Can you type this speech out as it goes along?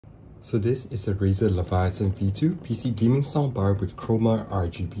So this is a Razer Leviathan V2 PC gaming soundbar with chroma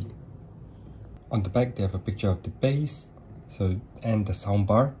RGB. On the back they have a picture of the bass and the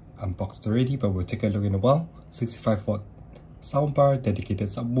soundbar, unboxed already but we'll take a look in a while. 65-watt soundbar, dedicated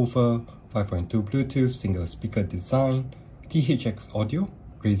subwoofer, 5.2 Bluetooth, single speaker design, THX audio,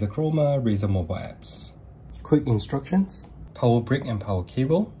 Razer Chroma, Razer mobile apps. Quick instructions: power brick and power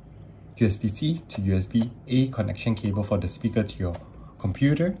cable, USB-C to USB-A connection cable for the speaker to your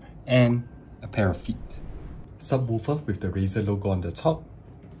computer, and a pair of feet. Subwoofer with the Razer logo on the top,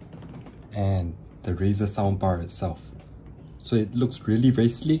 and the Razer soundbar itself. So it looks really very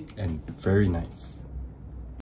sleek and very nice.